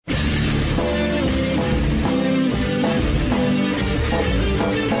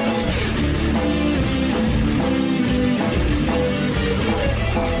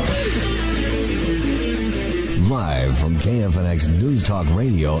From KFNX News Talk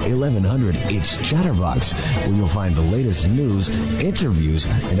Radio 1100, it's Chatterbox, where you'll find the latest news, interviews,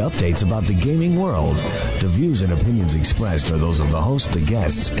 and updates about the gaming world. The views and opinions expressed are those of the host, the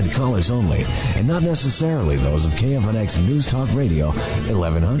guests, and callers only, and not necessarily those of KFNX News Talk Radio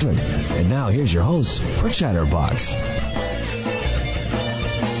 1100. And now here's your host for Chatterbox.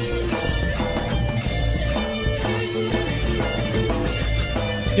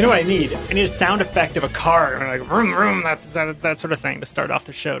 You know what I need? I need a sound effect of a car, like vroom vroom, that sort of thing to start off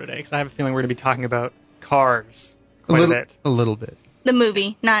the show today, because I have a feeling we're going to be talking about cars quite a bit. A little bit. The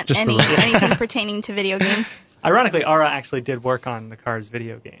movie, not Just anything pertaining to video games. Ironically, Ara actually did work on the Cars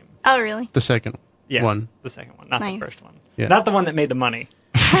video game. Oh, really? The second Yes, one. the second one, not Nice. the first one. Yeah. Not the one that made the money.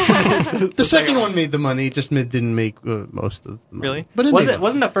 The second one made the money, just didn't make most of the money. Really? But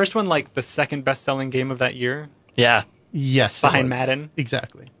Wasn't the first one like the second best-selling game of that year? Yeah, Yes. it Behind was. Madden?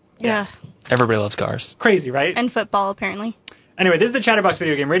 Exactly. Yeah. everybody loves cars. Crazy, right? And football, apparently. Anyway, this is the Chatterbox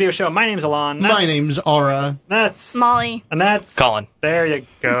Video Game Radio Show. My name's Alon. My name's Aura. That's Molly. And that's Colin. There you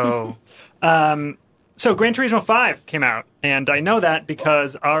go. So Gran Turismo 5 came out, and I know that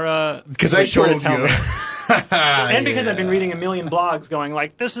because Ara Because I was sure to told tell you. me. And because I've been reading a million blogs going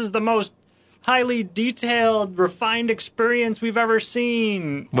like, this is the most highly detailed, refined experience we've ever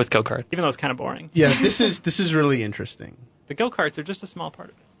seen. With go-karts. Even though it's kind of boring. Yeah, this is really interesting. The go-karts are just a small part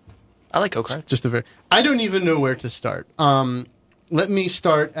of it. I like go-karts. I don't even know where to start. Let me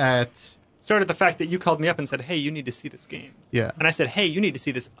start at... Started the fact that you called me up and said, hey, you need to see this game. Yeah. And I said, hey, you need to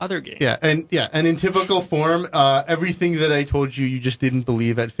see this other game. And in typical form, everything that I told you just didn't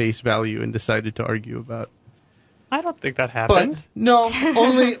believe at face value and decided to argue about. I don't think that happened. But no,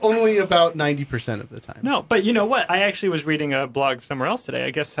 only about 90% of the time. No, but you know what? I actually was reading a blog somewhere else today.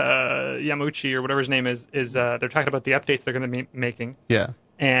 I guess Yamuchi or whatever his name is they're talking about the updates they're going to be making. Yeah.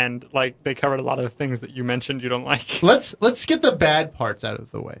 And like they covered a lot of the things that you mentioned you don't like. Let's get the bad parts out of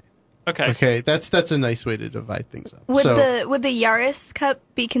the way. Okay. Okay, that's a nice way to divide things up. Would the Yaris Cup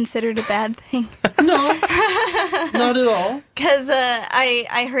be considered a bad thing? No, not at all. Because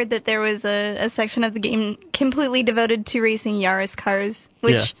I heard that there was a section of the game completely devoted to racing Yaris cars,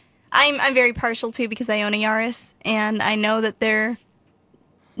 which I'm very partial to because I own a Yaris, and I know that they're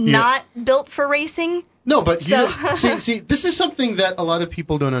not built for racing. No, but So- see, this is something that a lot of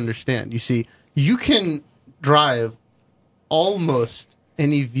people don't understand. You see, you can drive almost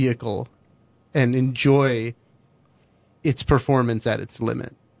any vehicle and enjoy its performance at its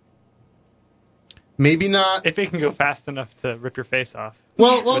limit. Maybe not. If it can go fast enough to rip your face off.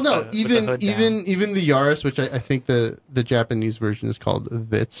 Well, with no. the hood down. Even the Yaris, which I think the Japanese version is called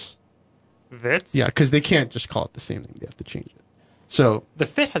Vitz. Vitz? Yeah, because they can't just call it the same thing. They have to change it. So The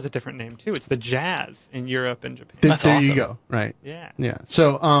Fit has a different name too. It's the Jazz in Europe and Japan. That's there awesome. you go. Right. Yeah. Yeah.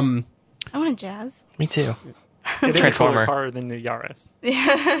 So I want a Jazz. Me too. It is a Transformer. cooler car than the Yaris.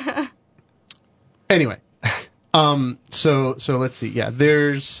 Yeah. Anyway, so let's see. Yeah,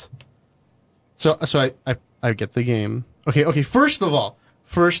 there's. So I get the game. Okay. First of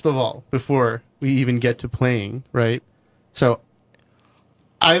all, before we even get to playing, right? So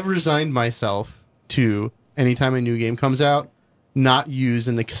I've resigned myself to anytime a new game comes out, not use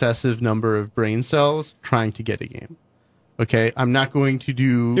an excessive number of brain cells trying to get a game. Okay, I'm not going to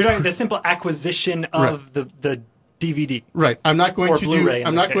do. You're talking the simple acquisition of the DVD. Right. I'm not going Or to Blu-ray do. in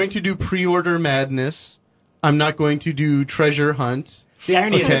I'm this not going case. to do pre-order madness. I'm not going to do treasure hunt. The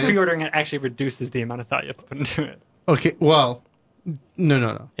irony is Okay. that pre-ordering it actually reduces the amount of thought you have to put into it. Okay. Well,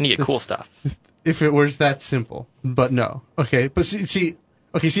 no. And you get cool stuff. If it was that simple, but no. Okay. But see.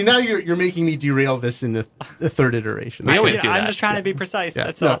 Now you're making me derail this in the third iteration. We Okay. always do I'm that. just trying to be precise. Yeah.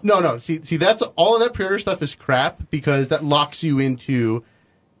 That's all. No. See, that's all of that pre-order stuff is crap because that locks you into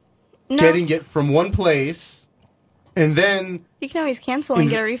No, getting it from one place, and then. you can always cancel and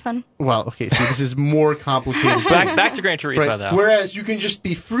get a refund. Well, okay. See, this is more complicated. Back to Gran Turismo, Right. though. Whereas you can just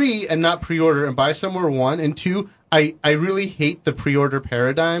be free and not pre-order and buy somewhere, one. And two, I really hate the pre-order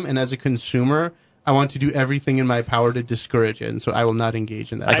paradigm. And as a consumer, I want to do everything in my power to discourage it. And so I will not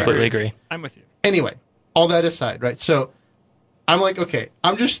engage in that. I completely agree. I'm with you. Anyway, all that aside, right? So I'm like, okay,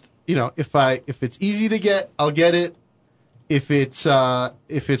 I'm just, if it's easy to get, I'll get it. If it's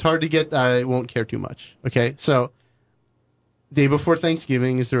hard to get, I won't care too much. Okay. So day before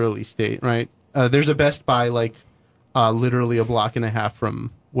Thanksgiving is the release date, right? There's a Best Buy literally a block and a half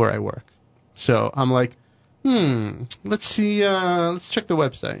from where I work. So I'm like, let's see, let's check the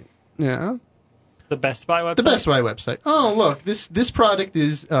website. Yeah. The Best Buy website? The Best Buy website. Oh, look, this product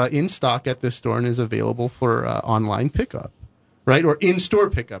is in stock at this store and is available for online pickup, right? Or in-store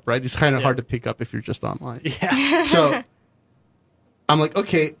pickup, right? It's kind of hard to pick up if you're just online. Yeah. So I'm like,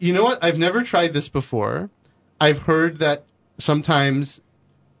 okay, you know what? I've never tried this before. I've heard that sometimes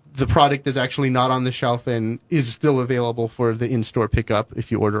the product is actually not on the shelf and is still available for the in-store pickup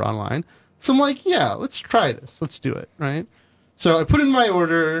if you order online. So I'm like, yeah, let's try this. Let's do it, right? So I put in my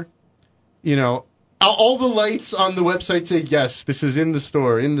order, all the lights on the website say, yes, this is in the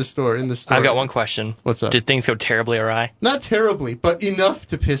store. I've got one question. What's up? Did things go terribly awry? Not terribly, but enough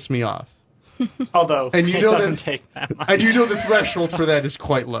to piss me off. Although and it doesn't take that much. And the threshold for that is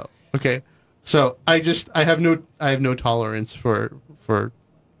quite low. Okay, so I have no tolerance for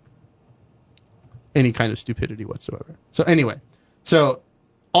any kind of stupidity whatsoever. So anyway,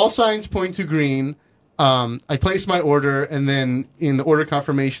 all signs point to green. I place my order, and then in the order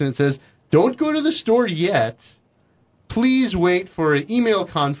confirmation it says, "Don't go to the store yet. Please wait for an email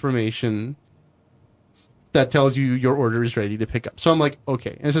confirmation that tells you your order is ready to pick up." So I'm like,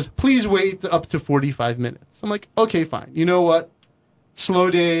 okay. And it says, "Please wait up to 45 minutes." I'm like, okay, fine. You know what?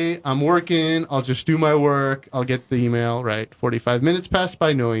 Slow day. I'm working. I'll just do my work. I'll get the email, right? 45 minutes pass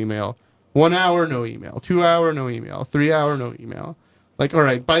by, no email. 1 hour, no email. 2 hour, no email. 3 hour, no email. Like, all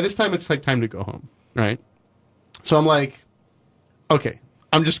right, by this time it's like time to go home, right? So I'm like, okay,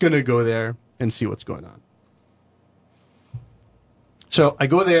 I'm just going to go there and see what's going on. So I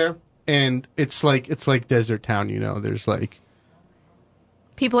go there, and it's like desert town, There's like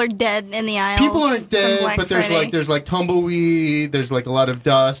people are dead in the aisles. People aren't dead, but Friday. there's like tumbleweed. There's like a lot of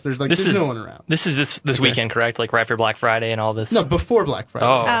dust. There's no one around. This is this weekend, correct? Like right after Black Friday and all this. No, before Black Friday.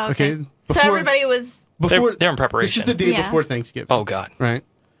 Oh, okay. So everybody was. They're in preparation. This is the day before Thanksgiving. Oh God. Right.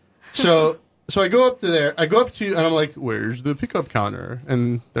 So I go up to there. And I'm like, "Where's the pickup counter?"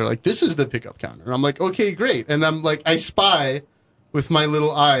 And they're like, "This is the pickup counter." And I'm like, "Okay, great." And I'm like, I spy with my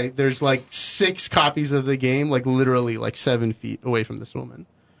little eye. There's like 6 copies of the game, like literally like 7 feet away from this woman.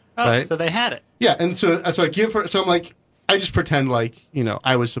 Oh, right? So they had it. Yeah, and so I give her. So I'm like, I just pretend like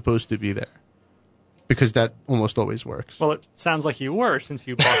I was supposed to be there, because that almost always works. Well, it sounds like you were, since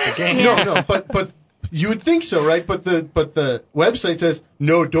you bought the game. No, but you would think so, right? But the website says,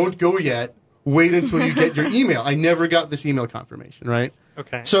 no, don't go yet. Wait until you get your email. I never got this email confirmation, right?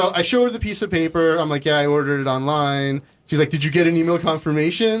 Okay. So I show her the piece of paper. I'm like, yeah, I ordered it online. She's like, did you get an email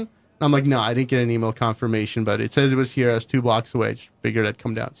confirmation? I'm like, no, I didn't get an email confirmation, but it says it was here. I was 2 blocks away. Just figured I'd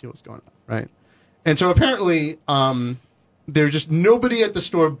come down and see what's going on, right? And so apparently there's just nobody at the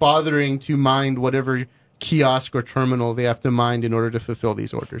store bothering to mind whatever kiosk or terminal they have to mind in order to fulfill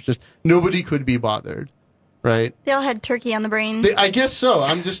these orders. Just nobody could be bothered, right? They all had turkey on the brain. I guess so.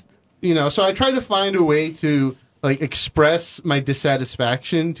 I'm just, so I try to find a way to like express my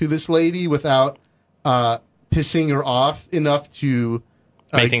dissatisfaction to this lady without pissing her off enough to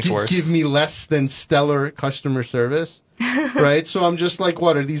make things worse. Give me less than stellar customer service. Right? So I'm just like,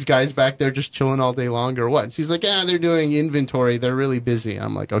 what, are these guys back there just chilling all day long or what? And she's like, they're doing inventory. They're really busy.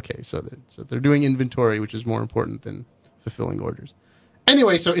 I'm like, okay, so they're doing inventory, which is more important than fulfilling orders.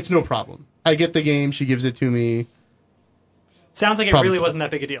 Anyway, so it's no problem. I get the game. She gives it to me. Sounds like it really wasn't that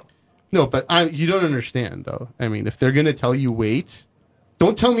big a deal. No, but you don't understand, though. I mean, if they're going to tell you wait,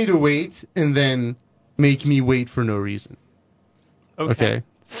 don't tell me to wait and then make me wait for no reason. Okay?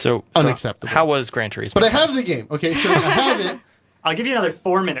 So unacceptable. How was Gran Turismo? But I have the game. Okay, so I have it. I'll give you another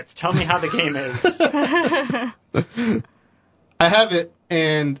 4 minutes. Tell me how the game is. I have it,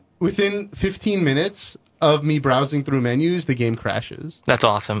 and within 15 minutes of me browsing through menus, the game crashes. That's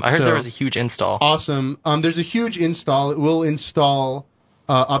awesome. I heard there was a huge install. Awesome. There's a huge install. It will install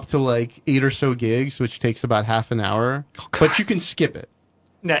up to like 8 or so gigs, which takes about half an hour. Oh, but you can skip it.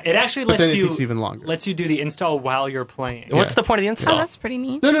 No, it actually lets you do the install while you're playing. What's the point of the install? Oh, that's pretty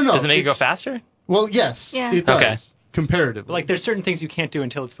neat. No. Does it make it go faster? Well, yes. Yeah. It does. Okay. Comparatively. Like, there's certain things you can't do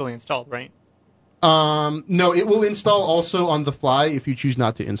until it's fully installed, right? No, it will install also on the fly if you choose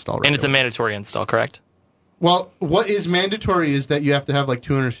not to install right And it's away. a mandatory install, correct? Well, what is mandatory is that you have to have like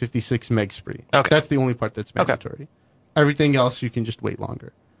 256 megs free. Okay. That's the only part that's mandatory. Okay. Everything else you can just wait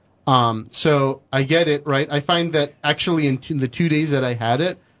longer. So I get it, right? I find that actually in the 2 days that I had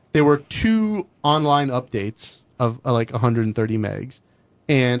it, there were 2 online updates of like 130 megs.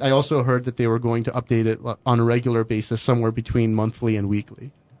 And I also heard that they were going to update it on a regular basis, somewhere between monthly and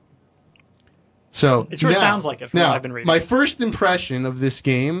weekly. So it sure sounds like it from what I've been reading. My first impression of this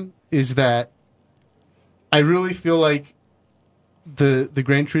game is that I really feel like the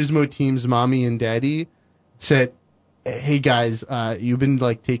Gran Turismo team's mommy and daddy said, "Hey guys, you've been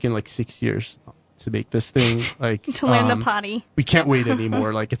like taking like 6 years to make this thing, like to learn the potty. We can't wait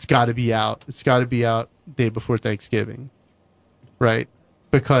anymore. Like it's got to be out. It's got to be out day before Thanksgiving, right?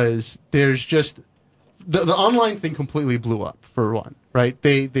 Because there's just the online thing completely blew up for one, right?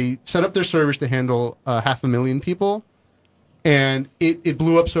 They set up their servers to handle 500,000 people, and it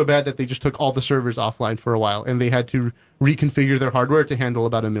blew up so bad that they just took all the servers offline for a while, and they had to reconfigure their hardware to handle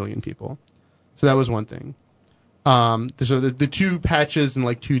about 1 million people. So that was one thing. So the 2 patches in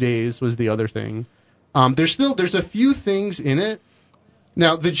like 2 days was the other thing. There's a few things in it.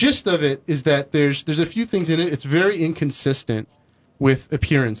 Now the gist of it is that there's a few things in it. It's very inconsistent with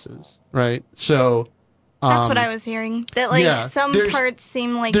appearances, right? So that's what I was hearing. That some parts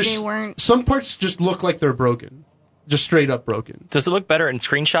seem like they weren't. Some parts just look like they're broken, just straight up broken. Does it look better in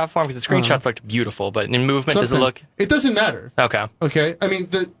screenshot form? Because the screenshots looked beautiful, but in movement, does it look? It doesn't matter. Okay. Okay. I mean,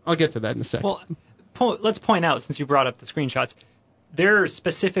 I'll get to that in a second. Well, let's point out, since you brought up the screenshots, there are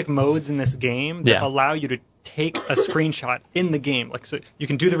specific modes in this game that allow you to take a screenshot in the game. Like, so you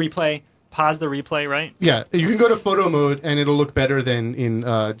can do the replay, pause the replay, right? Yeah, you can go to photo mode, and it'll look better than in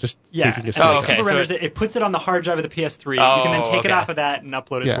just taking a screenshot. Super renders it puts it on the hard drive of the PS3. You can then take it off of that and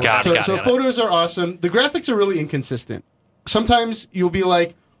upload it to it. So photos are awesome. The graphics are really inconsistent. Sometimes you'll be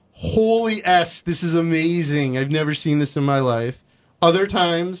like, holy S, this is amazing. I've never seen this in my life. Other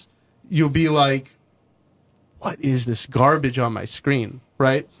times, you'll be like, what is this garbage on my screen,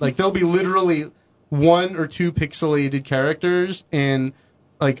 right? Like, there'll be literally 1 or 2 pixelated characters and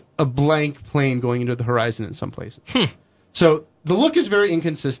like a blank plane going into the horizon in some places. So the look is very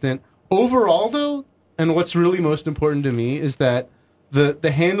inconsistent. Overall, though, and what's really most important to me is that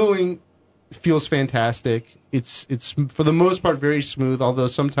the handling feels fantastic. It's for the most part very smooth, although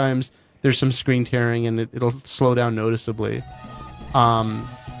sometimes there's some screen tearing and it'll slow down noticeably.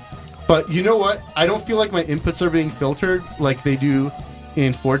 But you know what? I don't feel like my inputs are being filtered like they do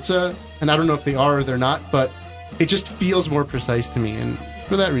in Forza, and I don't know if they are or they're not, but it just feels more precise to me, and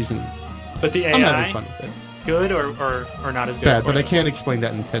for that reason, but the AI, I'm having fun with it. Good or not as good? Bad, but I can't explain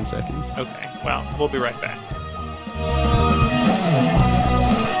that in 10 seconds. Okay, well, we'll be right back.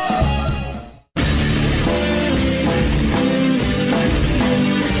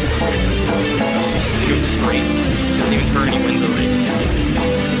 It goes straight. Doesn't even hurt any window rate.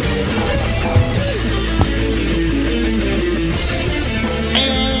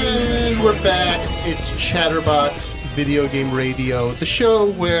 And we're back. It's Chatterbox Video Game Radio, the show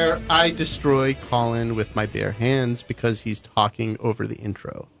where I destroy Colin with my bare hands because he's talking over the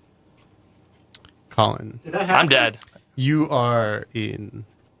intro. Colin, I'm dead. You are in.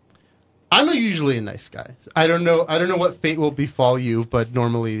 I'm usually a nice guy. I don't know what fate will befall you, but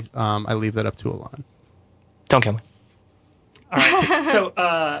normally I leave that up to Alon. Don't kill me. All right. So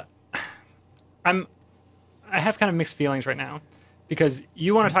I have kind of mixed feelings right now because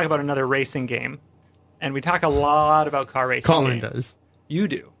you want to talk about another racing game, and we talk a lot about car racing. Colin games. does. You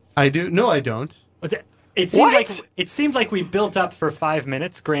do. I do. No, I don't. It seemed like we built up for 5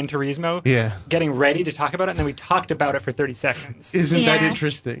 minutes Gran Turismo, getting ready to talk about it, and then we talked about it for 30 seconds. Isn't that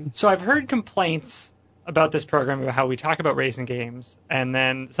interesting? So I've heard complaints about this program about how we talk about racing games, and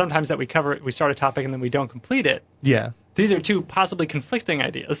then sometimes that we start a topic and then we don't complete it. Yeah. These are 2 possibly conflicting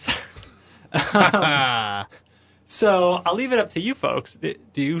ideas. So I'll leave it up to you folks. Do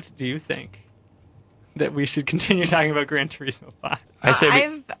you think that we should continue talking about Gran Turismo 5?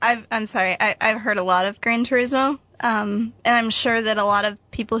 I'm sorry. I've heard a lot of Gran Turismo, and I'm sure that a lot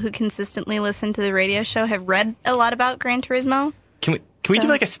of people who consistently listen to the radio show have read a lot about Gran Turismo. Can we do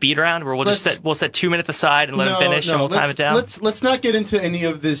like a speed round where we'll set 2 minutes aside and let him finish and we'll time it down? Let's not get into any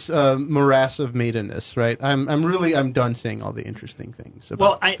of this morass of maidenness, right? I'm done saying all the interesting things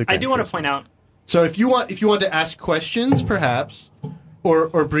about I do want to point out. So if you want to ask questions, perhaps,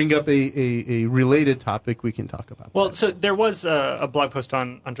 or bring up a related topic, we can talk about. Well, so there was a blog post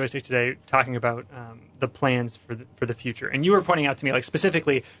on Joystick today talking about the plans for the future, and you were pointing out to me, like,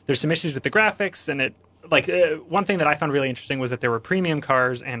 specifically there's some issues with the graphics, and one thing that I found really interesting was that there were premium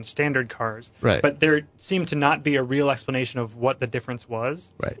cars and standard cars, right? But there seemed to not be a real explanation of what the difference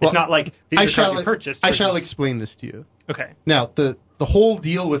was. Right. It's not like these are cars you purchased. I shall explain this to you. Okay. Now, the whole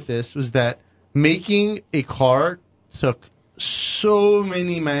deal with this was that making a car took so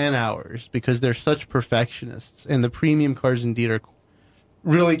many man-hours because they're such perfectionists, and the premium cars indeed are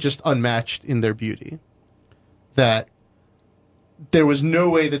really just unmatched in their beauty, that there was no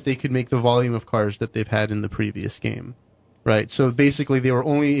way that they could make the volume of cars that they've had in the previous game, right? So basically they were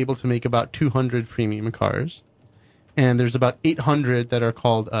only able to make about 200 premium cars, and there's about 800 that are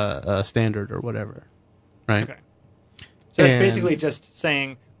called standard or whatever, right? Okay. So it's basically just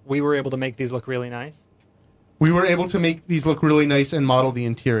saying we were able to make these look really nice? We were able to make these look really nice and model the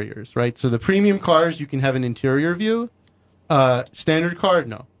interiors, right? So the premium cars, you can have an interior view. Standard car,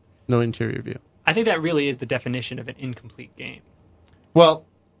 no interior view. I think that really is the definition of an incomplete game. Well,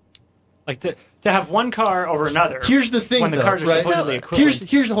 like to have one car over another. Here's the thing, when the cars are supposedly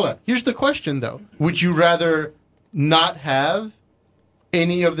equivalent. Here's the question, though. Would you rather not have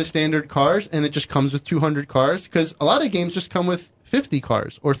any of the standard cars, and it just comes with 200 cars, because a lot of games just come with 50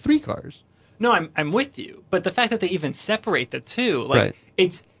 cars or 3 cars. No, I'm with you, but the fact that they even separate the two, like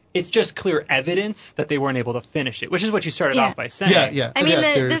Right. it's just clear evidence that they weren't able to finish it, which is what you started off by saying. Yeah. I mean,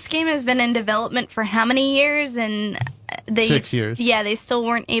 Yeah, this game has been in development for how many years, and 6 years. Yeah, they still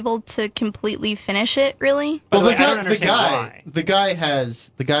weren't able to completely finish it, really. By Well, the way, I don't understand why. the guy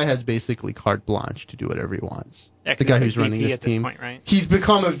has basically carte blanche to do whatever he wants. Yeah, 'cause the guy it's who's like running VP this at this team, point, right? he's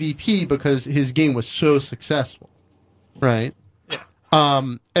become a VP because his game was so successful, right? Yeah.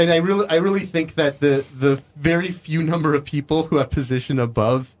 And I really think that the very few number of people who have position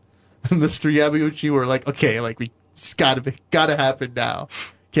above Mr. Yamauchi were like, okay, like it's gotta happen now.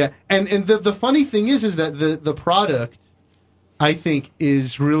 Yeah, and the funny thing is that the product, I think,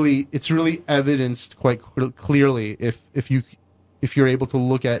 it's really evidenced quite clearly if you're able to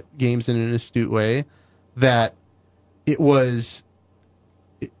look at games in an astute way, that it was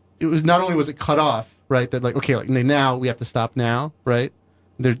not only was it cut off, right? That like, okay, like now we have to stop now, right?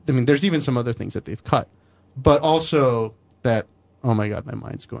 There's even some other things that they've cut, but also that, oh my God, my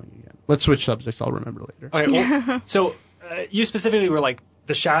mind's going again. Let's switch subjects. I'll remember later. Okay, well, so you specifically were like,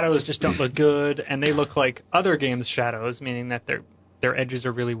 the shadows just don't look good, and they look like other games' shadows, meaning that their edges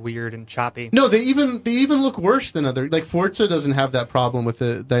are really weird and choppy. No, they even look worse than other. Like Forza doesn't have that problem with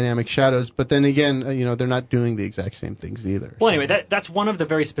the dynamic shadows, but then again, they're not doing the exact same things either. Well, anyway, that's one of the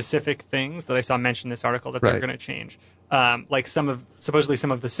very specific things that I saw mentioned in this article that they're going to change. Like supposedly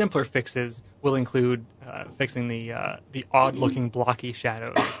some of the simpler fixes will include fixing the odd-looking blocky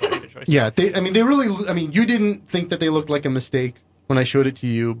shadows. Yeah, they really. You didn't think that they looked like a mistake when I showed it to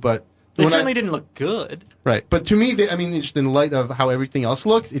you, but they certainly didn't look good. Right, but to me, just in light of how everything else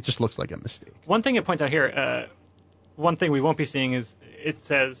looks, it just looks like a mistake. One thing it points out here, one thing we won't be seeing is, it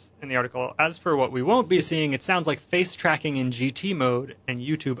says in the article, as for what we won't be seeing, it sounds like face tracking in GT mode and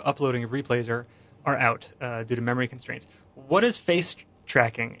YouTube uploading of replays are out due to memory constraints. What is face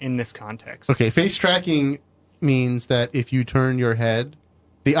tracking in this context? Okay, face tracking means that if you turn your head,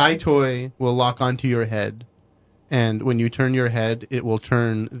 the iToy will lock onto your head, and when you turn your head, it will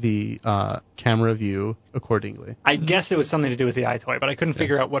turn the camera view accordingly. I guess it was something to do with the iToy, but I couldn't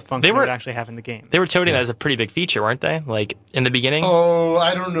figure out what function it would actually have in the game. They were touting that as a pretty big feature, weren't they? Like, in the beginning? Oh,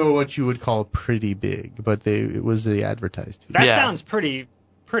 I don't know what you would call pretty big, but it was the advertised feature. That sounds pretty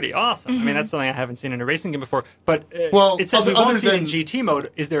awesome. I mean, that's something I haven't seen in a racing game before. But it says we won't see it in GT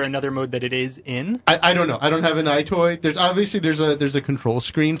mode. Is there another mode that it is in? I don't know. I don't have an iToy. There's a control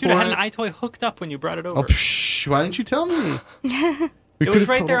screen for it. Dude, I had an iToy hooked up when you brought it over. Oh, why didn't you tell me? It was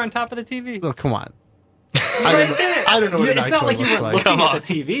right there on top of the TV. Oh, come on. I don't know what an iToy looks like. It's not like you were looking at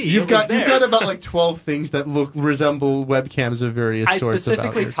the TV. You've got about like 12 things that resemble webcams of various sorts. I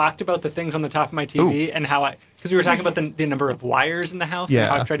specifically talked about the things on the top of my TV and how because we were talking about the number of wires in the house and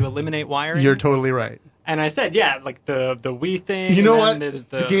how I tried to eliminate wiring. You're totally right. And I said, like the Wii thing. You know what?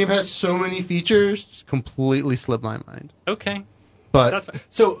 The game has so many features, just completely slipped my mind. Okay. But that's fine.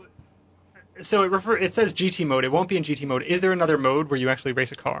 So it says GT mode. It won't be in GT mode. Is there another mode where you actually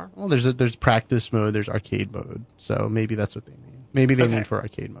race a car? Well, there's practice mode, there's arcade mode. So maybe that's what they mean. Maybe they mean for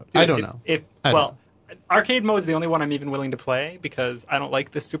arcade mode. Dude, I don't know. Arcade mode's the only one I'm even willing to play because I don't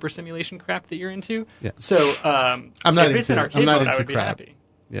like this super simulation crap that you're into. Yeah. So if it's an arcade mode, I would be happy.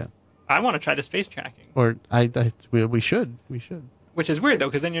 Yeah. I want to try this face tracking. Or we should. Which is weird though,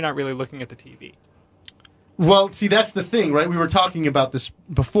 because then you're not really looking at the TV. Well, see, that's the thing, right? We were talking about this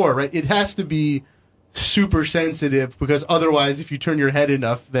before, right? It has to be super sensitive because otherwise, if you turn your head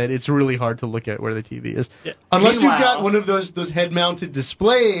enough, that it's really hard to look at where the TV is. Yeah. Unless you've got one of those head-mounted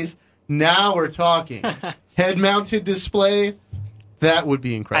displays. Now we're talking. Head-mounted display, that would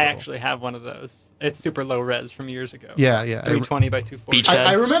be incredible. I actually have one of those. It's super low res from years ago. Yeah. 320 by 240.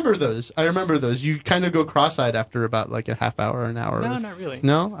 I remember those. You kind of go cross-eyed after about like a half hour, an hour. No, not really.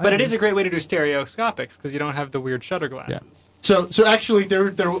 No? But it is a great way to do stereoscopics because you don't have the weird shutter glasses. Yeah. So actually,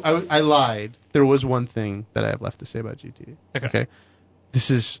 I lied. There was one thing that I have left to say about GT. Okay.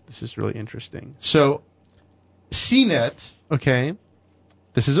 This is really interesting. So CNET, okay,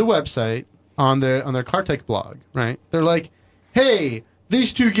 this is a website on their CarTech blog, right? They're like, hey,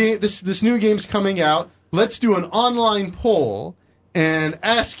 this new game's coming out. Let's do an online poll and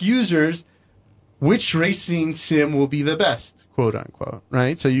ask users which racing sim will be the best, quote unquote,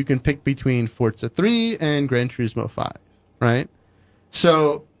 right? So you can pick between Forza 3 and Gran Turismo 5, right?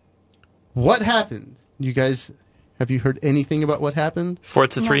 So what happened? You guys, have you heard anything about what happened?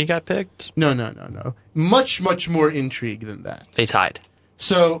 Forza 3 got picked? No. Much more intrigue than that. They tied.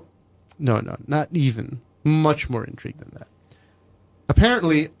 So, no, not even. Much more intrigue than that.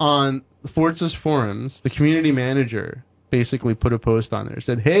 apparently on Forza's forums, the community manager basically put a post on there.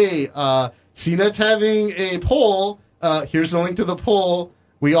 Said, hey, CNET's having a poll. Here's the link to the poll.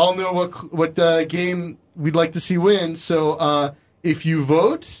 We all know what game we'd like to see win. So if you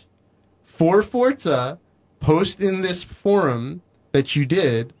vote for Forza, post in this forum that you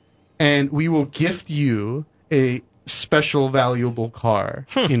did, and we will gift you a special valuable car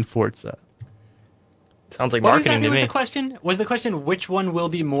in Forza. Sounds like what marketing exactly to me. Was the question? Was the question which one will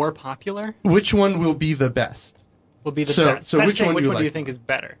be more popular? Which one will be the best? Will be the best. So which one do like? you think is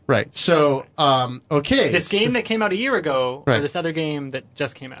better? Right. So okay. This game that came out a year ago, right. or this other game that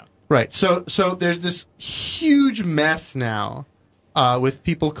just came out. Right. So there's this huge mess now with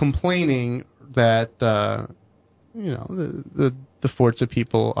people complaining that the Forza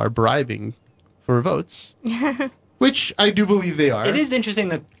people are bribing for votes, which I do believe they are. It is interesting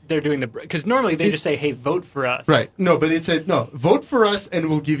that they're doing because normally they just say, "Hey, vote for us." Right. No, but it said vote for us and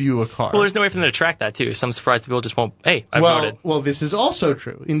we'll give you a car. Well, there's no way for them to track that too. So I'm surprised people just won't. Hey, I voted. Well, this is also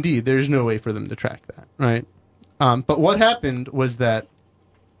true. Indeed, there's no way for them to track that. Right. But what happened was that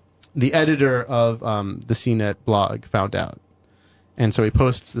the editor of the CNET blog found out, and so he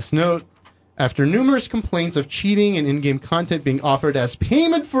posts this note. After numerous complaints of cheating and in-game content being offered as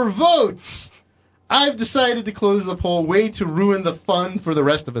payment for votes, I've decided to close the poll way to ruin the fun for the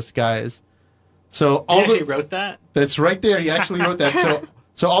rest of us guys. So he actually wrote that? That's right there. He actually wrote that.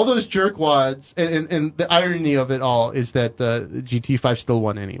 So all those jerkwads, and the irony of it all is that GT5 still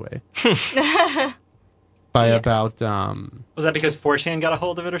won anyway. By about... was that because 4chan got a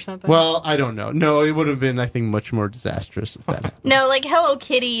hold of it or something? Well, I don't know. No, it would have been, I think, much more disastrous if that happened. No, like Hello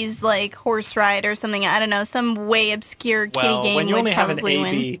Kitty's like Horse Ride or something. I don't know, some way obscure kitty game when you only would have an probably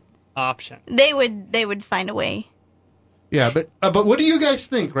A/B win. option. They would find a way. Yeah, but what do you guys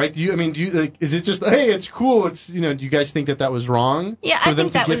think, right? Do you like, is it just, hey, it's cool, it's, do you guys think that was wrong for them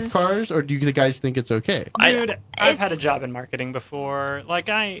to gift cars, or do you guys think it's okay? Dude, I've had a job in marketing before. Like,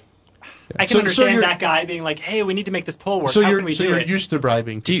 I can understand that guy being like, hey, we need to make this poll work. How can we do it? So you're used to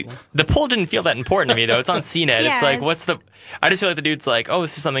bribing people. The poll didn't feel that important to me, though. It's on CNET. Yeah, it's like, I just feel like the dude's like, oh,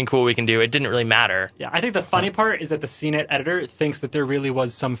 this is something cool we can do. It didn't really matter. Yeah, I think the funny part is that the CNET editor thinks that there really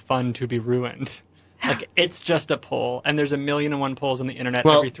was some fun to be ruined. Like, it's just a poll, and there's 1,000,001 polls on the internet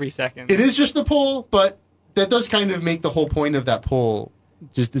every 3 seconds. It is just a poll, but that does kind of make the whole point of that poll.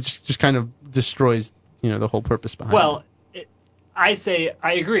 It just kind of destroys, the whole purpose behind it. Well, I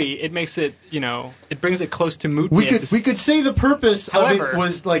agree. It makes it, it brings it close to mootness. We could say the purpose of it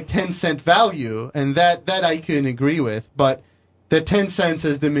was like 10-cent value, and that I can agree with, but the 10 cents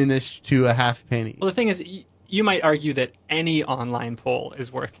has diminished to a half penny. Well, the thing is, you might argue that any online poll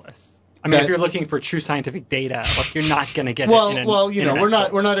is worthless. I mean, if you're looking for true scientific data, like, you're not going to get it in an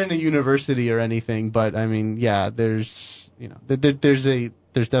we're not in a university or anything, but I mean, yeah, there's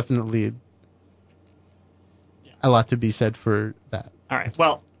definitely a lot to be said for that. All right.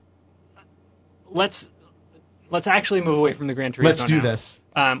 Well, let's actually move away from the Gran Turismo. Let's do this.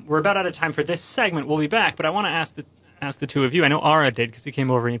 We're about out of time for this segment. We'll be back, but I want to ask the two of you. I know Ara did because he came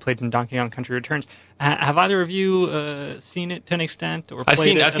over and he played some Donkey Kong Country Returns. Have either of you seen it to an extent or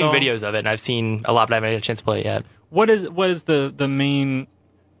played it? I've seen videos of it, and I've seen a lot, but I haven't had a chance to play it yet. What is the main,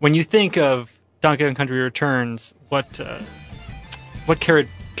 when you think of Donkey Kong Country Returns, what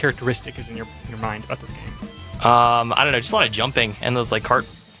characteristic is in your mind about this game? I don't know, just a lot of jumping and those like cart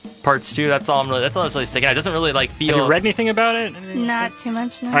parts too. That's all that's really sticking out. It doesn't really like feel. Have you read anything about it? Not too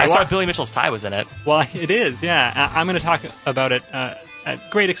much, no. All right, I saw Billy Mitchell's tie was in it. Well, it is, yeah. I'm going to talk about it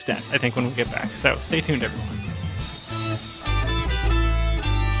at great extent, I think, when we get back. So stay tuned, everyone.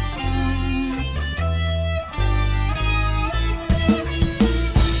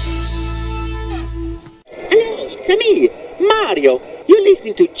 Hello, it's me, Mario. You're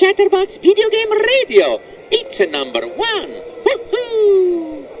listening to Chatterbox Video Game Radio. It's number 1.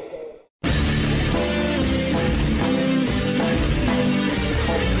 Woohoo!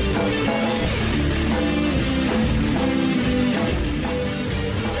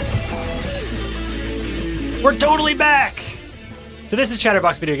 We're totally back! So this is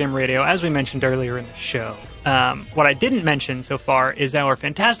Chatterbox Video Game Radio, as we mentioned earlier in the show. What I didn't mention so far is our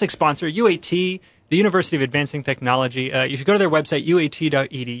fantastic sponsor, UAT, the University of Advancing Technology. You should go to their website,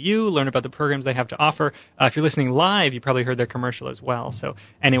 uat.edu, learn about the programs they have to offer. If you're listening live, you probably heard their commercial as well. So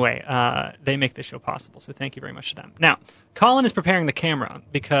anyway, they make this show possible, so thank you very much to them. Now, Colin is preparing the camera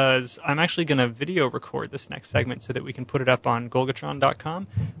because I'm actually going to video record this next segment so that we can put it up on Golgatron.com.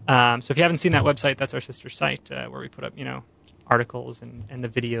 So if you haven't seen that website, that's our sister site where we put up, articles and the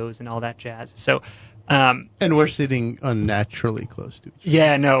videos and all that jazz. So, and we're sitting unnaturally close to each other.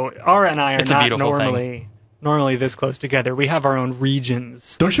 Yeah, no, Ara and I are it's not normally normally this close together. We have our own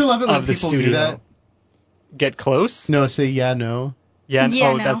regions Don't you love it when of the people studio. do that? Get close? No, say yeah, no. Yeah. Yeah,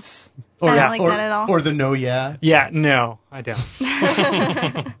 oh, no. that's. Or, I don't like or, that at all. Or the no, yeah. Yeah. No, I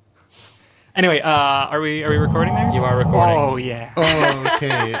don't. Anyway, are we recording there? You are recording. Oh yeah. Oh,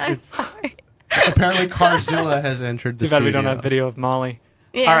 okay. I'm sorry. Apparently Carzilla has entered the Too bad studio. we don't have video of Molly.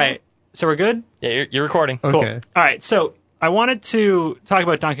 Yeah. All right. So we're good? Yeah, you're recording. Okay. Cool. All right. So I wanted to talk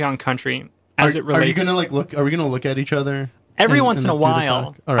about Donkey Kong Country as it relates. Are you gonna look? Are we gonna look at each other? Every and- once and in a do the while,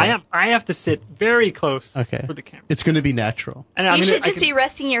 talk? All right. I have to sit very close Okay. for the camera. It's gonna be natural. And I You mean, should I just can- be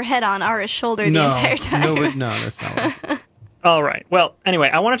resting your head on Ara's shoulder the No, entire time. no, that's not what. All right. Well,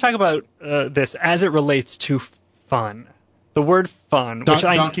 anyway, I want to talk about this as it relates to fun. The word fun, which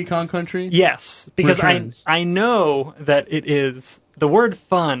Donkey Kong Country? Yes, because Returns. I know that it is the word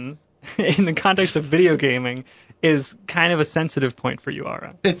fun in the context of video gaming is kind of a sensitive point for you,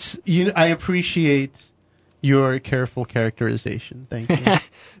 Ara. I appreciate your careful characterization. Thank you.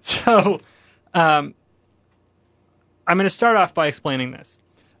 So, I'm going to start off by explaining this.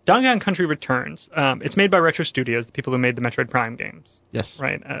 Donkey Kong Country Returns. It's made by Retro Studios, the people who made the Metroid Prime games. Yes.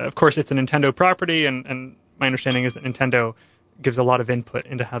 Right. Of course, it's a Nintendo property, and my understanding is that Nintendo gives a lot of input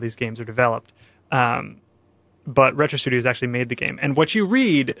into how these games are developed. But Retro Studios actually made the game. And what you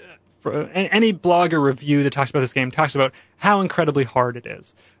read, any blog or review that talks about this game talks about how incredibly hard it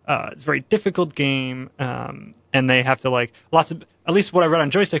is. It's a very difficult game, and they have to at least what I read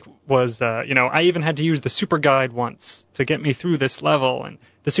on Joystick was, I even had to use the Super Guide once to get me through this level. And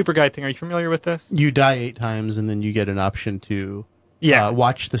the Super Guide thing, are you familiar with this? You die 8 times, and then you get an option to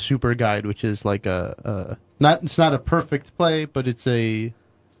watch the Super Guide, which is like it's not a perfect play, but it's a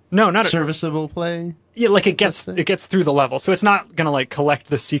serviceable play. Yeah, like it gets through the level, so it's not gonna collect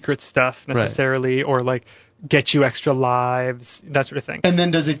the secret stuff necessarily, or get you extra lives, that sort of thing. And then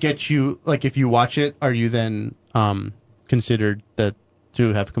does it get you if you watch it, are you then considered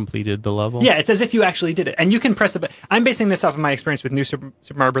to have completed the level? Yeah, it's as if you actually did it, and you can press the button. I'm basing this off of my experience with New Super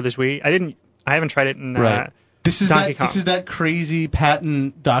Mario Brothers Wii. I haven't tried it in This is Donkey Kong. This is that crazy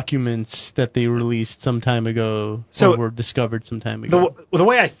patent documents that they released some time ago, So or were discovered some time ago. The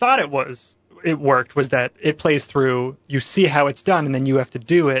way I thought it worked was that it plays through, you see how it's done, and then you have to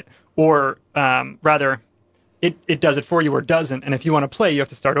do it, or rather, it does it for you or doesn't, and if you want to play, you have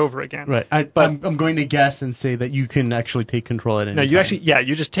to start over again. Right. I'm going to guess and say that you can actually take control at any time.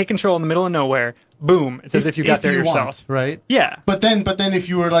 You just take control in the middle of nowhere, boom, it's as if you got there yourself. Want, right? Yeah. But then if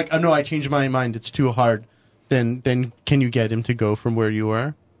you were like, oh no, I changed my mind, it's too hard, then can you get him to go from where you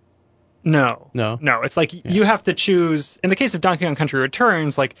were? No. It's you have to choose. In the case of Donkey Kong Country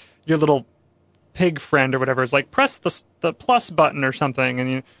Returns, your little pig friend or whatever is press the plus button or something,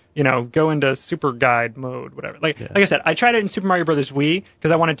 and you go into Super Guide mode, whatever. Like I said, I tried it in Super Mario Brothers Wii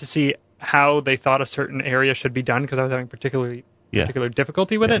because I wanted to see how they thought a certain area should be done because I was having particular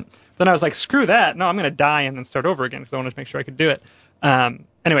difficulty with it. Then I was like, screw that. No, I'm going to die and then start over again because I wanted to make sure I could do it.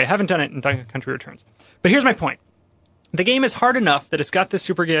 Anyway, I haven't done it in Donkey Kong Country Returns. But here's my point. The game is hard enough that it's got this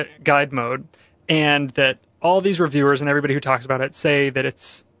Super Guide mode, and that all these reviewers and everybody who talks about it say that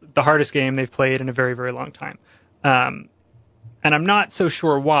it's the hardest game they've played in a very, very long time. And I'm not so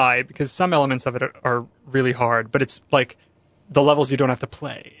sure why, because some elements of it are really hard, but it's the levels you don't have to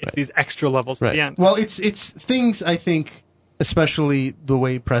play. It's these extra levels at the end. Well, it's things, I think, especially the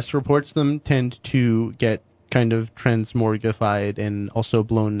way press reports them, tend to get kind of transmorgified and also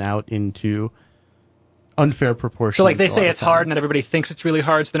blown out into unfair proportions. So they say it's hard and then everybody thinks it's really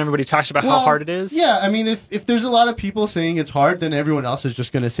hard, so then everybody talks about how hard it is? Yeah, I mean, if there's a lot of people saying it's hard, then everyone else is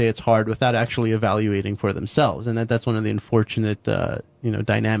just going to say it's hard without actually evaluating for themselves, and that's one of the unfortunate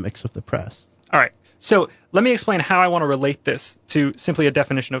dynamics of the press. All right, so let me explain how I want to relate this to simply a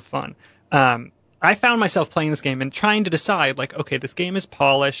definition of fun. I found myself playing this game and trying to decide, okay, this game is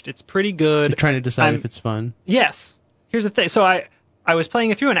polished, it's pretty good. You're trying to decide if it's fun? Yes. Here's the thing. So I was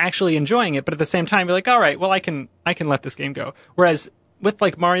playing it through and actually enjoying it, but at the same time, you're like, all right, well, I can let this game go. Whereas with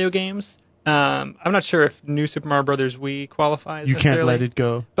Mario games, I'm not sure if New Super Mario Brothers Wii qualifies. You can't let it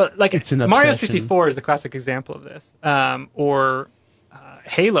go. But it's an Mario obsession. 64 is the classic example of this. Or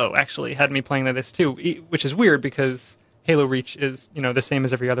Halo actually had me playing this too, which is weird because Halo Reach is the same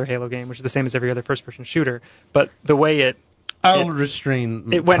as every other Halo game, which is the same as every other first-person shooter. But the way I'll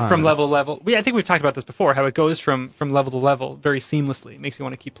restrain. It went from level to level. I think we've talked about this before, how it goes from level to level very seamlessly. It makes you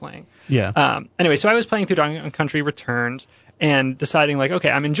want to keep playing. Yeah. Anyway, so I was playing through Donkey Kong Country Returns and deciding, okay,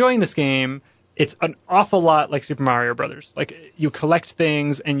 I'm enjoying this game. It's an awful lot like Super Mario Brothers. You collect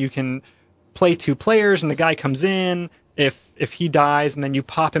things and you can play 2 players, and the guy comes in if he dies, and then you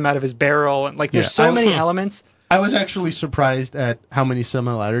pop him out of his barrel. And there's so many elements. I was actually surprised at how many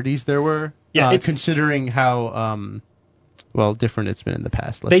similarities there were Yeah, considering how different it's been in the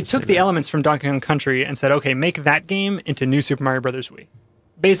past. They took the elements from Donkey Kong Country and said, okay, make that game into New Super Mario Bros. Wii.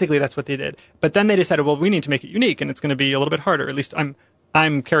 Basically, that's what they did. But then they decided, well, we need to make it unique, and it's going to be a little bit harder. At least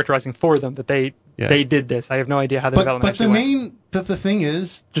I'm characterizing for them that they did this. I have no idea how the development actually went. But the thing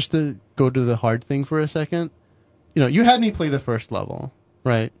is, just to go to the hard thing for a second, you had me play the first level,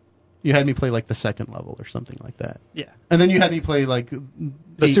 right? You had me play like the second level or something like that. Yeah. And then you had me play like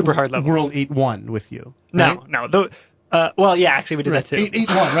the super hard level, World 8-1 with you. Right? No. Well, yeah, actually we did that too. 8-1,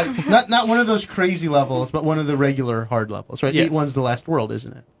 right? Not one of those crazy levels, but one of the regular hard levels, right? Yes. 8-1's the last world,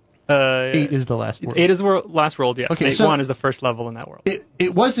 isn't it? 8 is the last world. 8 is the last world, yes. Okay, 8-1 is the first level in that world.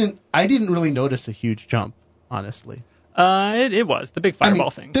 It wasn't. I didn't really notice a huge jump, honestly. It was the big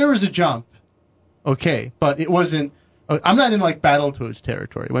fireball thing. There was a jump, okay, but it wasn't. I'm not in like Battletoads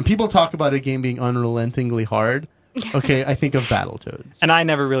territory. When people talk about a game being unrelentingly hard, okay, I think of Battletoads. And I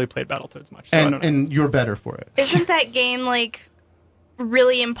never really played Battletoads much. So and you're better for it. Isn't that game like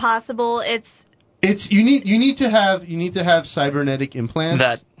really impossible? It's you need to have cybernetic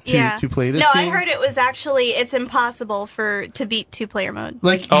implants to play this game. I heard it was it's impossible to beat 2-player mode.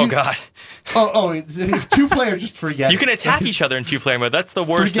 God. It's 2-player, just forget it. You can attack each other in 2-player mode. That's the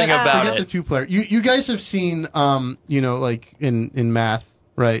worst thing about it. Forget the 2-player. You guys have seen like in math,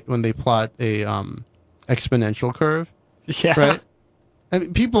 right, when they plot a exponential curve. Yeah. Right? I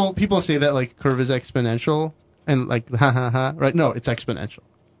mean, people say that like curve is exponential and like right? No, it's exponential.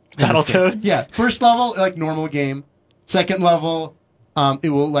 Battletoads? Yeah. First level, like normal game. Second level, it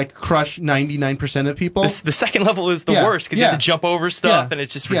will like crush 99% of people. The second level is the worst because you have to jump over stuff and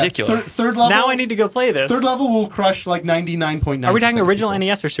it's just ridiculous. Third level. Now I need to go play this. Third level will crush like 99.9%. Are we talking original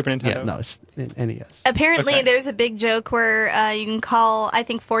NES or Super Nintendo? Yeah, no, it's NES. Apparently, there's a big joke where you can call. I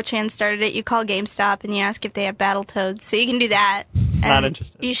think 4chan started it. You call GameStop and you ask if they have Battletoads, so you can do that. Not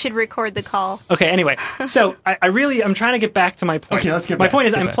interested. You should record the call. Okay. Anyway, so I'm trying to get back to my point. Okay, let's get back. My point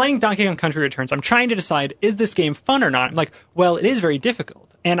is, I'm playing Donkey Kong Country Returns. I'm trying to decide, is this game fun or not? I'm like, well, it is very difficult.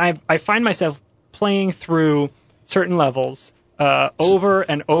 And I find myself playing through certain levels over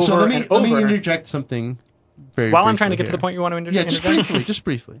and over so let me interject something very while I'm trying to get here. to the point you want to interject. Yeah, just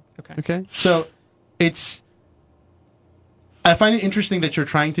briefly. Okay. So I find it interesting that you're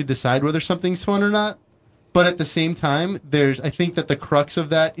trying to decide whether something's fun or not, but at the same time, I think that the crux of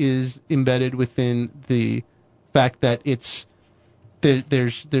that is embedded within the fact that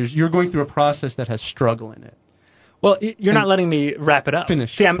you're going through a process that has struggle in it. Well, you're not letting me wrap it up.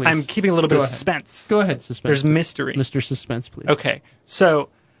 Finish. See, I'm keeping a little bit of suspense. Go ahead, suspense. There's mystery. Mr. Suspense, please. Okay, so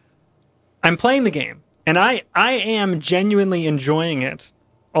I'm playing the game, and I am genuinely enjoying it,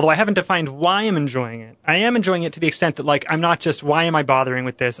 although I haven't defined why I'm enjoying it. I am enjoying it to the extent that, like, I'm not just, why am I bothering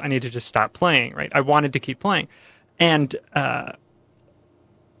with this? I need to just stop playing, right? I wanted to keep playing. And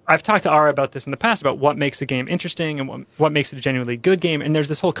I've talked to Ara about this in the past, about what makes a game interesting and what makes it a genuinely good game, and there's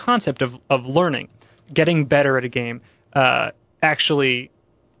this whole concept of learning. Getting better at a game. Actually,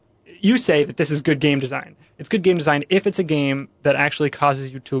 you say that this is good game design. It's good game design if it's a game that actually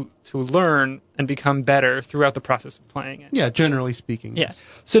causes you to learn and become better throughout the process of playing it. Yeah, generally speaking. Yeah.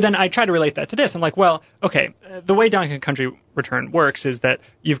 So then I try to relate that to this. I'm like, well, okay, the way Donkey Kong Country Return works is that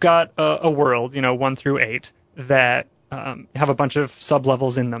you've got a world, 1 through 8, that have a bunch of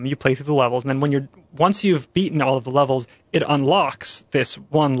sub-levels in them. You play through the levels, and then once you've beaten all of the levels, it unlocks this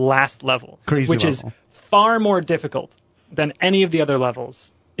one last level, which is far more difficult than any of the other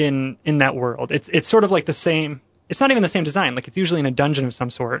levels in that world. It's sort of like the same. It's not even the same design. Like, it's usually in a dungeon of some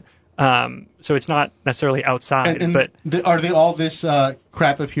sort. So it's not necessarily outside. Are they all this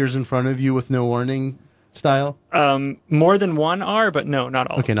crap appears in front of you with no warning style? More than one are, but no, not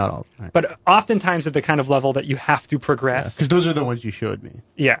all. Okay, not all. Right. But oftentimes at the kind of level that you have to progress. Because those are the ones you showed me.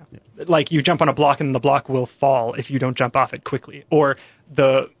 Yeah. Like, you jump on a block and the block will fall if you don't jump off it quickly. Or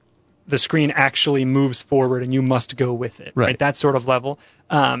the screen actually moves forward and you must go with it. Right? That sort of level.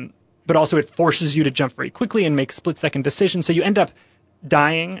 But also it forces you to jump very quickly and make split-second decisions. So you end up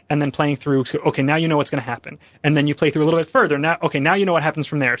dying and then playing through to, okay, now you know what's going to happen. And then you play through a little bit further. Now you know what happens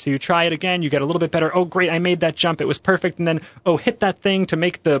from there. So you try it again, you get a little bit better. Oh, great, I made that jump. It was perfect. And then, hit that thing to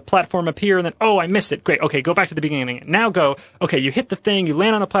make the platform appear. And then, I missed it. Great. Okay, go back to the beginning. Now go. Okay, you hit the thing, you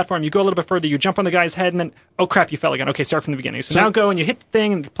land on the platform, you go a little bit further, you jump on the guy's head, and then, oh, crap, you fell again. Okay, start from the beginning. So now go and you hit the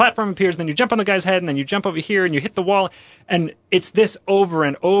thing, and the platform appears, and then you jump on the guy's head, and then you jump over here, and you hit the wall. And it's this over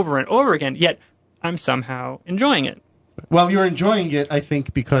and over and over again, yet I'm somehow enjoying it. Well, you're enjoying it, I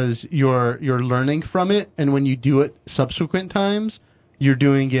think, because you're learning from it, and when you do it subsequent times, you're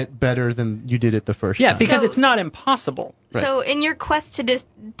doing it better than you did it the first time. because So- it's not impossible. So in your quest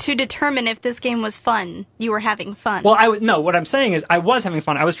to determine if this game was fun, you were having fun. Well, no, what I'm saying is I was having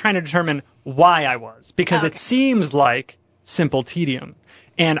fun. I was trying to determine why I was, because it seems like simple tedium.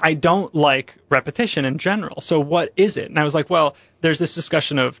 And I don't like repetition in general. So what is it? And I was like, well, there's this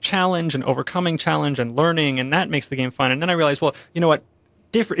discussion of challenge and overcoming challenge and learning, and that makes the game fun. And then I realized, well, you know what?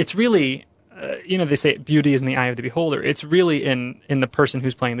 It's really, they say beauty is in the eye of the beholder. It's really in the person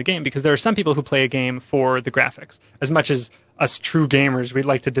who's playing the game, because there are some people who play a game for the graphics. As much as us true gamers, we'd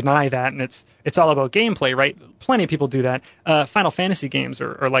like to deny that, and it's all about gameplay, right? Plenty of people do that. Final Fantasy games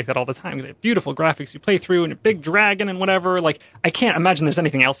are like that all the time. They have beautiful graphics you play through, and a big dragon and whatever. Like, I can't imagine there's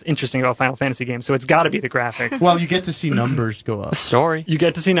anything else interesting about Final Fantasy games, so it's got to be the graphics. Well, you get to see numbers go up. Story. You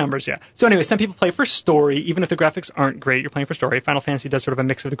get to see numbers, yeah. So anyway, some people play for story, even if the graphics aren't great. You're playing for story. Final Fantasy does sort of a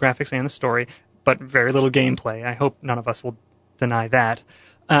mix of the graphics and the story, but very little gameplay. I hope none of us will deny that.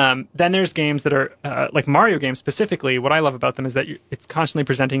 Then there's games that are like Mario games specifically. What I love about them is that it's constantly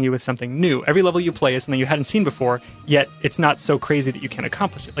presenting you with something new. Every level you play is something you hadn't seen before, yet it's not so crazy that you can't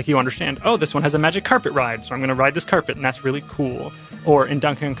accomplish it. Like, you understand, oh, this one has a magic carpet ride, so I'm going to ride this carpet, and that's really cool. Or in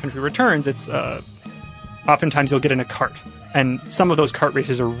Donkey Kong Country Returns, it's oftentimes you'll get in a cart, and some of those kart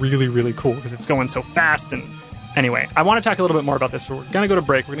races are really, really cool because it's going so fast. And anyway, I want to talk a little bit more about this, so we're going to go to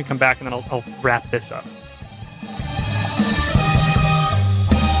break. We're going to come back, and then I'll wrap this up.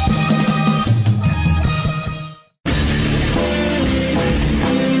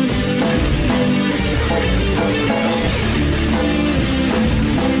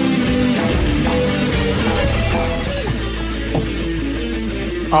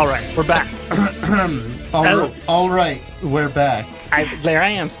 All right, we're back. All right, we're back. There I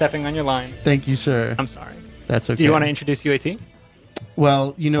am, stepping on your line. Thank you, sir. I'm sorry. That's okay. Do you want to introduce UAT?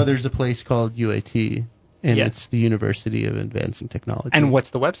 Well, there's a place called UAT, and Yeah. it's the University of Advancing Technology. And what's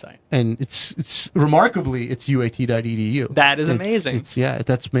the website? And it's remarkably, it's uat.edu. That is amazing.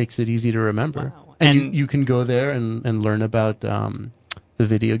 That makes it easy to remember. Wow. And you can go there and learn about the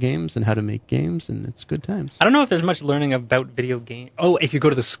video games and how to make games, and it's good times. I don't know if there's much learning about video games. Oh, if you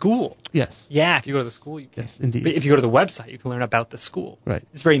go to the school. Yes. Yeah, if you go to the school, you can. Yes, indeed. But if you go to the website, you can learn about the school. Right.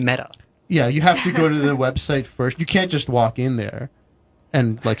 It's very meta. Yeah, you have to go to the website first. You can't just walk in there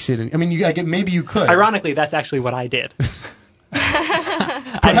and sit in. I mean, maybe you could. Ironically, that's actually what I did.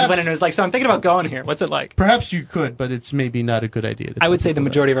 I just went in and was like, so I'm thinking about going here. What's it like? Perhaps you could, but it's maybe not a good idea. I would say the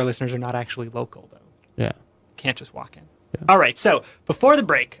majority of our listeners are not actually local, though. Yeah. Can't just walk in. Yeah. All right, so before the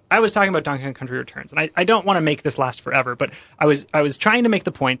break, I was talking about Donkey Kong Country Returns, and I don't want to make this last forever, but I was trying to make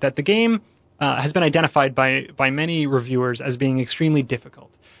the point that the game has been identified by many reviewers as being extremely difficult.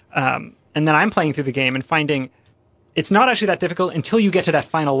 And then I'm playing through the game and finding it's not actually that difficult until you get to that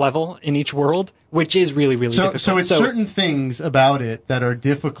final level in each world, which is really, really difficult. So it's certain things about it that are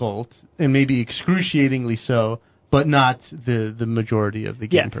difficult and maybe excruciatingly so, but not the majority of the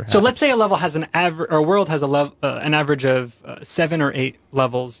game, perhaps. So let's say a level has an average, or a world has an average of 7 or 8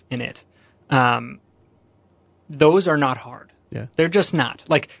 levels in it. Those are not hard. Yeah. They're just not.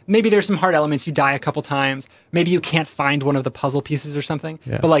 Like, maybe there's some hard elements. You die a couple times. Maybe you can't find one of the puzzle pieces or something.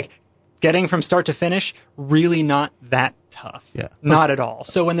 Yeah. But, like, getting from start to finish, really not that tough. Yeah. Not at all.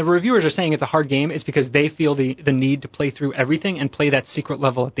 So when the reviewers are saying it's a hard game, it's because they feel the need to play through everything and play that secret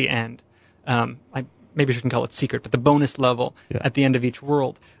level at the end. I maybe shouldn't call it secret, but the bonus level at the end of each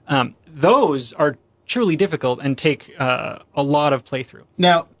world. Those are truly difficult and take a lot of playthrough.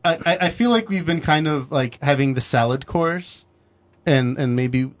 Now, I feel like we've been kind of like having the salad course and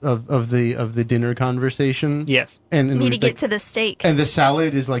maybe of the dinner conversation. Yes. And need to get to the steak. And the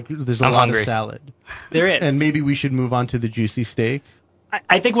salad is like, there's a lot hungry. of salad. There is. And maybe we should move on to the juicy steak.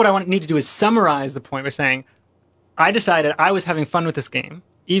 I think what I need to do is summarize the point by saying I decided I was having fun with this game,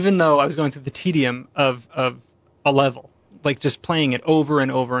 even though I was going through the tedium of a level, like just playing it over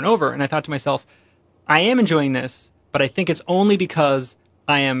and over and over. And I thought to myself, I am enjoying this, but I think it's only because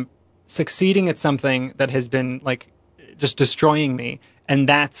I am succeeding at something that has been like just destroying me, and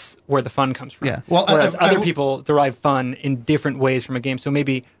that's where the fun comes from. Yeah. Well, whereas other people derive fun in different ways from a game. So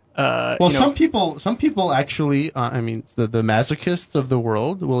maybe. Some people actually, the masochists of the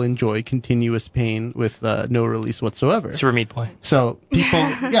world will enjoy continuous pain with no release whatsoever. It's a Ramit point. So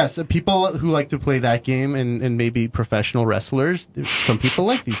people who like to play that game and maybe professional wrestlers, some people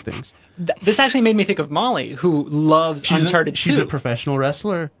like these things. This actually made me think of Molly, who loves Uncharted 2. She's a professional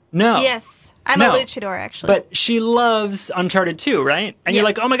wrestler. No. Yes. I'm a luchador, actually. But she loves Uncharted 2, right? And you're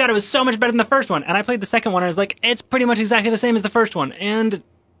like, oh my god, it was so much better than the first one. And I played the second one, and I was like, it's pretty much exactly the same as the first one. And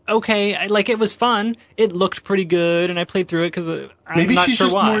okay, like it was fun. It looked pretty good, and I played through it because I'm Maybe not she's sure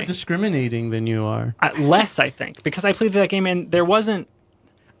just why. more discriminating than you are. Less, I think, because I played through that game and there wasn't.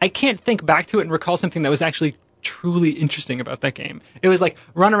 I can't think back to it and recall something that was actually truly interesting about that game. It was like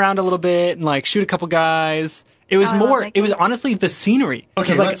run around a little bit and like shoot a couple guys. It was more. It was honestly the scenery.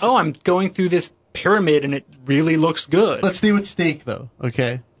 Okay, it was like, I'm going through this pyramid and it really looks good. Let's stay with steak though.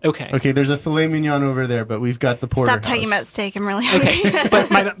 Okay. Okay, there's a filet mignon over there, but we've got the porterhouse. Stop talking about steak. I'm really hungry. Okay,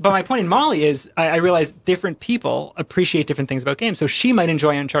 but my point in Molly is I realize different people appreciate different things about games. So she might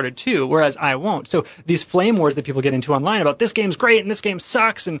enjoy Uncharted 2, whereas I won't. So these flame wars that people get into online about this game's great and this game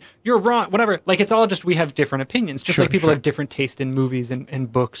sucks and you're wrong, whatever. Like it's all just we have different opinions. Just like people have different taste in movies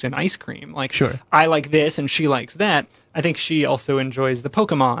and books and ice cream. Like I like this and she likes that. I think she also enjoys the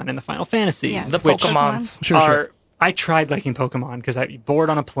Pokemon and the Final Fantasies. Yes, the Pokemons. I tried liking Pokemon because I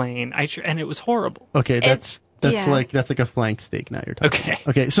bored on a plane, and it was horrible. Okay, that's like a flank steak now you're talking.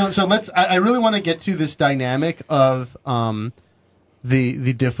 Okay, so let's. I really want to get to this dynamic of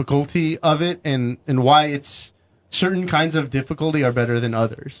the difficulty of it and why it's certain kinds of difficulty are better than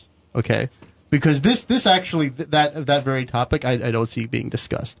others. Okay, because this actually that very topic I don't see being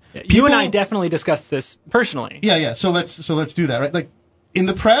discussed. Yeah, you and I definitely discussed this personally. Yeah. So let's do that, right? Like in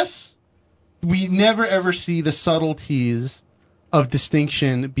the press. We never ever see the subtleties of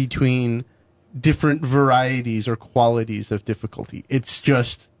distinction between different varieties or qualities of difficulty. It's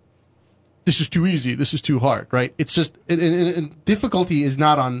just, this is too easy, this is too hard, right? It's just, and difficulty is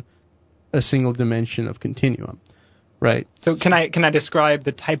not on a single dimension of continuum, right? So can I describe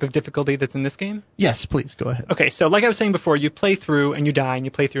the type of difficulty that's in this game? Yes, please, go ahead. Okay, so like I was saying before, you play through and you die, and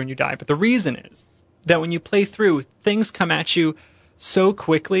you play through and you die. But the reason is that when you play through, things come at you so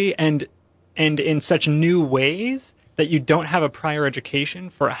quickly and in such new ways that you don't have a prior education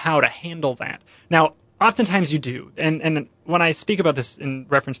for how to handle that. Now, oftentimes you do, and when I speak about this in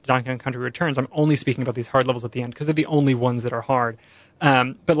reference to Donkey Kong Country Returns, I'm only speaking about these hard levels at the end because they're the only ones that are hard.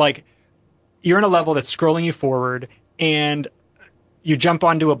 But like, you're in a level that's scrolling you forward, and you jump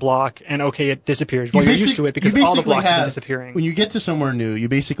onto a block, and okay, it disappears. Well, you're used to it because all the blocks have been disappearing. When you get to somewhere new, you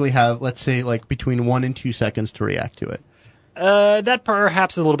basically have, let's say, like between 1 and 2 seconds to react to it. That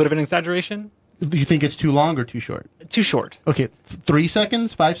perhaps is a little bit of an exaggeration. Do you think it's too long or too short? Too short. Okay, 3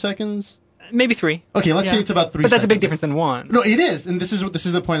 seconds, 5 seconds? Maybe 3. Okay, let's say it's about 3 seconds. But that's a big difference than 1. No, it is, and this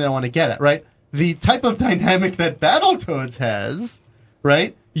is the point that I want to get at, right? The type of dynamic that Battletoads has,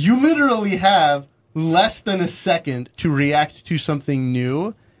 right? You literally have less than a second to react to something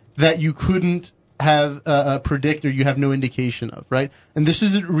new that you couldn't have predict or you have no indication of, right? And this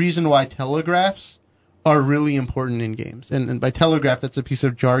is a reason why telegraphs are really important in games. And by telegraph, that's a piece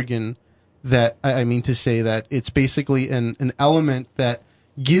of jargon that I mean to say that it's basically an element that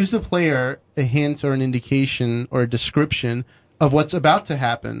gives the player a hint or an indication or a description of what's about to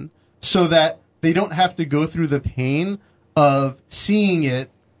happen so that they don't have to go through the pain of seeing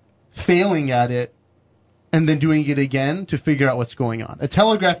it, failing at it, and then doing it again to figure out what's going on. A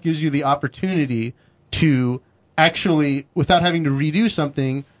telegraph gives you the opportunity to actually, without having to redo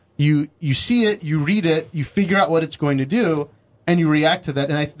something, you see it, you read it, you figure out what it's going to do, and you react to that.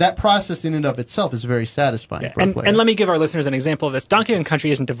 And that process in and of itself is very satisfying for a player. And let me give our listeners an example of this. Donkey Kong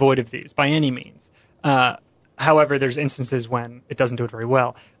Country isn't devoid of these by any means. However, there's instances when it doesn't do it very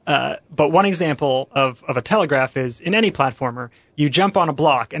well. But one example of a telegraph is, in any platformer, you jump on a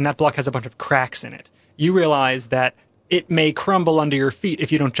block, and that block has a bunch of cracks in it. You realize that it may crumble under your feet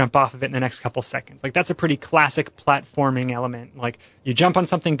if you don't jump off of it in the next couple seconds. Like, that's a pretty classic platforming element. Like, you jump on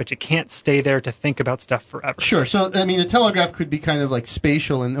something, but you can't stay there to think about stuff forever. Sure. So, I mean, a telegraph could be kind of like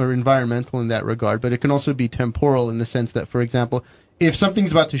spatial or environmental in that regard, but it can also be temporal in the sense that, for example, if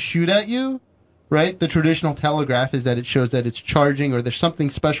something's about to shoot at you, right, the traditional telegraph is that it shows that it's charging or there's something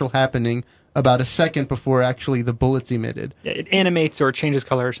special happening about a second before actually the bullet's emitted. Yeah, it animates or changes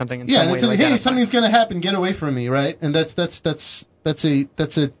color or something in some way. Yeah, like hey, something's going to happen, get away from me, right? And that's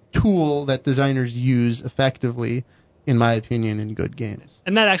a tool that designers use effectively, in my opinion, in good games.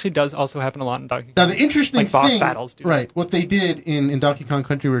 And that actually does also happen a lot in Donkey Kong. Now, the interesting thing, boss thing, battles do. Right, what they did in Donkey Kong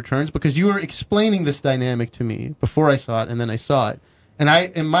Country Returns, because you were explaining this dynamic to me before I saw it, and then I saw it. And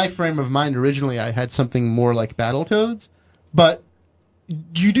in my frame of mind, originally I had something more like Battletoads, but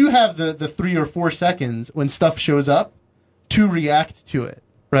you do have the 3 or 4 seconds when stuff shows up to react to it,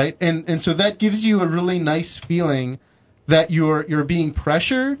 right? And so that gives you a really nice feeling that you're being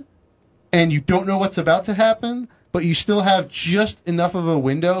pressured and you don't know what's about to happen, but you still have just enough of a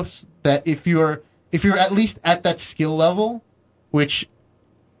window that if you're at least at that skill level, which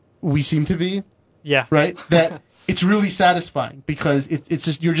we seem to be, yeah, right? That it's really satisfying because it's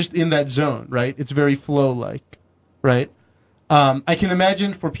just you're just in that zone, right? It's very flow-like, right? I can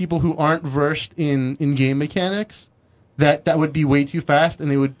imagine for people who aren't versed in game mechanics, that would be way too fast,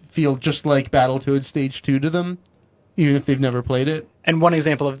 and they would feel just like Battletoads Stage 2 to them, even if they've never played it. And one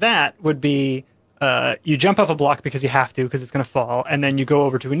example of that would be you jump off a block because you have to, because it's going to fall, and then you go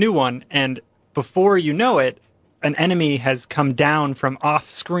over to a new one, and before you know it, an enemy has come down from off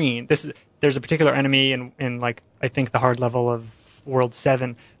screen. There's a particular enemy in like I think the hard level of World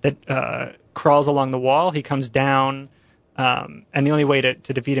 7 that crawls along the wall. He comes down, and the only way to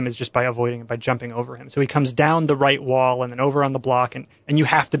defeat him is just by avoiding him, by jumping over him. So he comes down the right wall and then over on the block, and you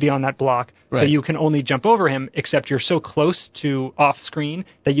have to be on that block. Right. So you can only jump over him, except you're so close to off screen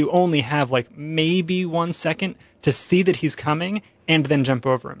that you only have like maybe 1 second to see that he's coming and then jump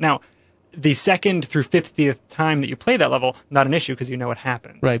over him. Now, the second through 50th time that you play that level, not an issue because you know what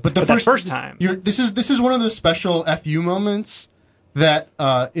happened. Right, but that first time, this is one of those special FU moments that,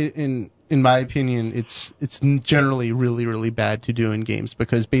 in my opinion, it's generally really, really bad to do in games,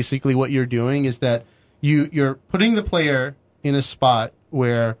 because basically what you're doing is that you're putting the player in a spot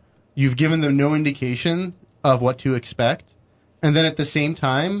where you've given them no indication of what to expect, and then at the same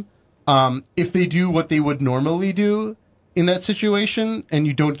time, if they do what they would normally do in that situation and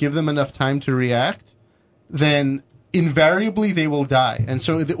you don't give them enough time to react, then invariably they will die. And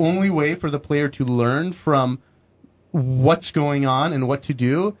so the only way for the player to learn from what's going on and what to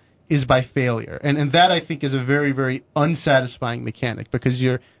do is by failure. And that, I think, is a very, very unsatisfying mechanic, because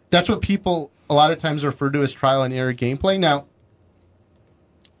that's what people a lot of times refer to as trial and error gameplay. Now,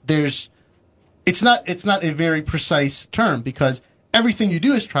 it's not a very precise term, because everything you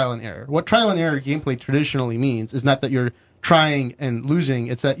do is trial and error. What trial and error gameplay traditionally means is not that you're trying and losing.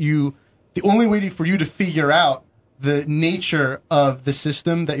 It's that the only way for you to figure out the nature of the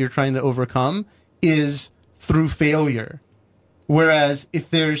system that you're trying to overcome is through failure. Whereas if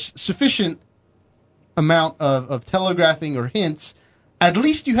there's sufficient amount of telegraphing or hints, at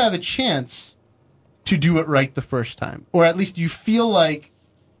least you have a chance to do it right the first time. Or at least you feel like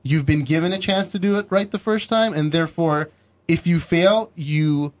you've been given a chance to do it right the first time, and therefore, if you fail,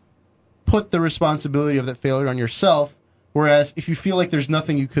 you put the responsibility of that failure on yourself, whereas if you feel like there's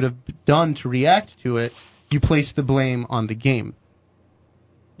nothing you could have done to react to it, you place the blame on the game.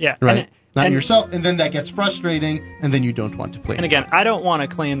 Yeah. Right? Not yourself, and then that gets frustrating, and then you don't want to play. And again, I don't want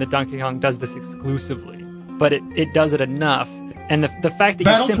to claim that Donkey Kong does this exclusively, but it does it enough. And the fact that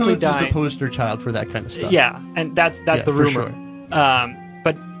you simply die... Battletoads is the poster child for that kind of stuff. Yeah, and that's the rumor. Sure.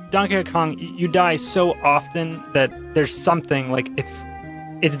 But Donkey Kong, you die so often that there's something like it's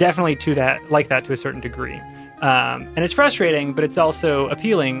definitely like that to a certain degree. And it's frustrating, but it's also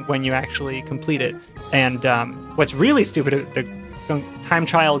appealing when you actually complete it. And what's really stupid, the time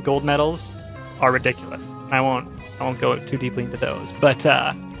trial gold medals are ridiculous. I won't go too deeply into those. But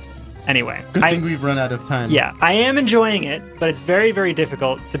anyway, good thing we've run out of time. Yeah, I am enjoying it, but it's very, very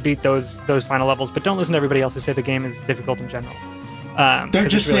difficult to beat those final levels. But don't listen to everybody else who say the game is difficult in general. They're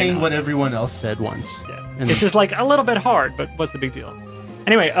just really saying what everyone else said once. Yeah. It's just like a little bit hard, but what's the big deal?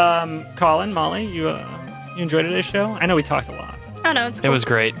 Anyway, Colin, Molly, you enjoyed today's show? I know we talked a lot. Oh, no, it's cool. It was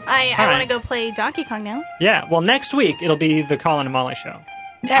great. I want to go play Donkey Kong now. Yeah, well, next week it'll be the Colin and Molly show.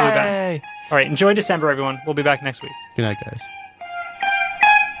 Yay! All right, enjoy December, everyone. We'll be back next week. Good night, guys.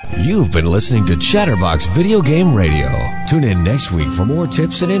 You've been listening to Chatterbox Video Game Radio. Tune in next week for more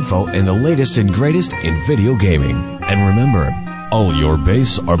tips and info and the latest and greatest in video gaming. And remember, all your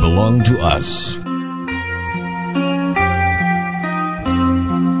base are belong to us.